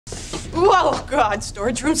Whoa, God,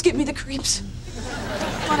 storage rooms give me the creeps.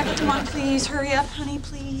 Come on, please, hurry up, honey,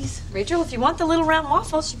 please. Rachel, if you want the little round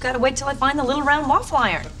waffles, you've got to wait till I find the little round waffle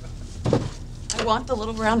iron. I want the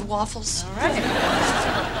little round waffles. All right.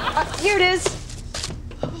 Here it is.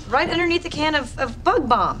 Right underneath the can of bug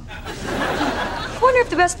bomb. I wonder if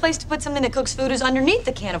the best place to put something that cooks food is underneath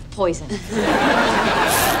the can of poison.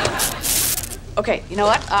 Okay, you know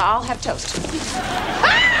what? I'll have toast.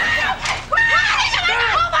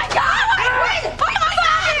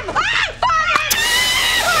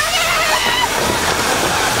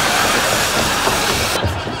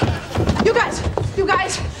 You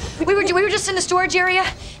guys, we were just in the storage area,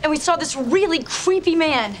 and we saw this really creepy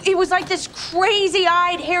man. He was like this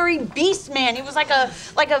crazy-eyed, hairy beast man. He was like a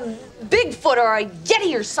Bigfoot or a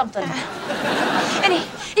Yeti or something. And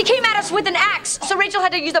he came at us with an axe, so Rachel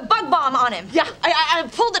had to use a bug bomb on him. Yeah, I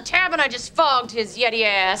pulled the tab and I just fogged his Yeti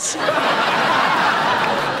ass.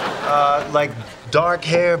 Like dark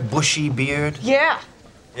hair, bushy beard? Yeah.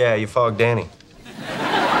 Yeah, you fogged Danny.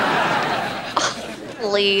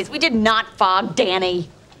 Please, we did not fog Danny.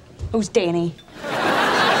 Who's Danny?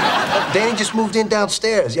 Danny just moved in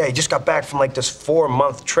downstairs. Yeah, he just got back from like this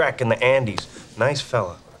 4-month trek in the Andes. Nice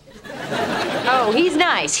fella. Oh, he's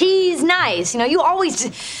nice. He's nice. You know, you always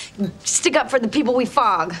stick up for the people we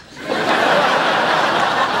fog.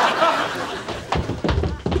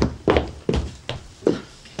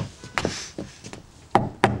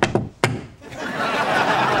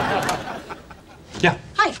 Yeah.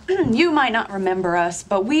 Hi. You might not remember us,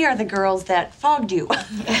 but we are the girls that fogged you.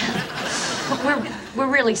 We're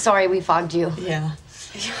really sorry we fogged you. Yeah.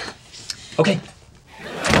 Okay.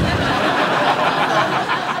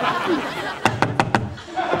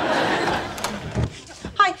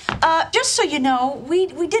 Hi. Just so you know, we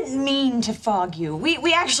didn't mean to fog you.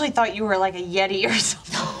 We actually thought you were like a Yeti or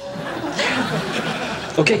something.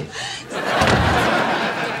 Okay.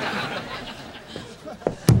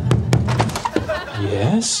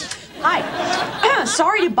 Yes? Hi.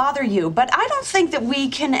 Sorry to bother you, but I don't think that we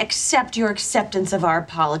can accept your acceptance of our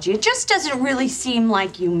apology. It just doesn't really seem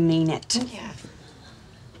like you mean it. Yeah.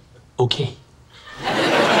 Okay.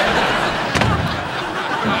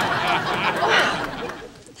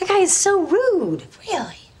 That guy is so rude.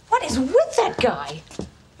 Really? What is with that guy?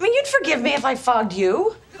 I mean, you'd forgive me if I fogged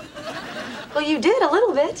you. Well, you did a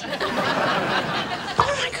little bit.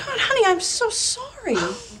 Oh, my God, honey, I'm so sorry.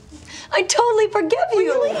 I totally forgive you.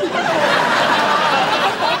 Really?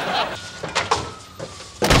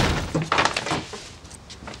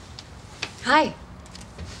 Hi.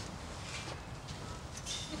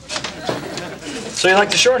 So you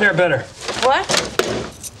like the short hair better? What?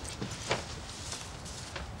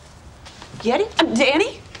 Yeti?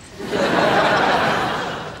 Danny?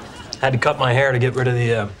 Had to cut my hair to get rid of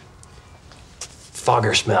the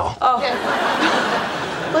fogger smell. Oh.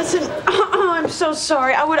 Listen, I'm so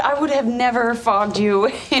sorry. I would have never fogged you,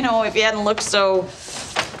 you know, if you hadn't looked so,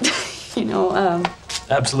 you know,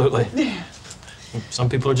 Absolutely. Some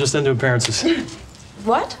people are just into appearances.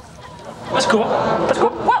 What? That's cool. That's cool.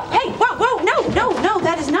 Whoa, hey, whoa, no,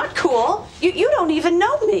 that is not cool. You don't even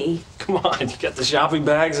know me. Come on, you got the shopping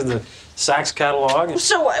bags and the Saks catalog.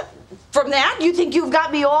 So, from that, you think you've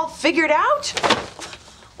got me all figured out?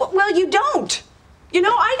 Well, you don't. You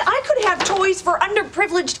know, I could have toys for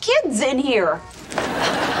underprivileged kids in here.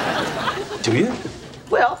 Do you?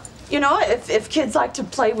 Well, you know, if kids like to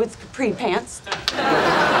play with capri pants.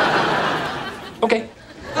 Okay.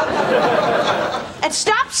 And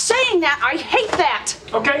stop saying that. I hate that.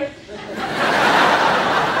 Okay.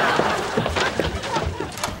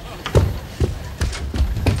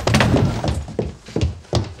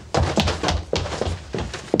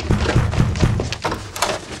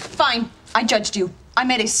 Fine. I judged you. I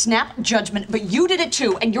made a snap judgment, but you did it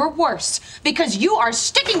too, and you're worse because you are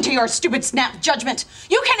sticking to your stupid snap judgment.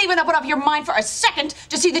 You can't even open up your mind for a second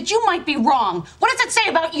to see that you might be wrong. What does it say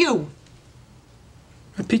about you?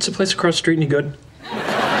 A pizza place across the street any good?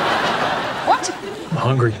 What? I'm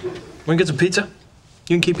hungry. Want to get some pizza?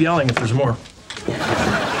 You can keep yelling if there's more.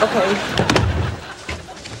 Okay.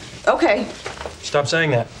 Okay. Stop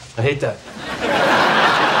saying that. I hate that.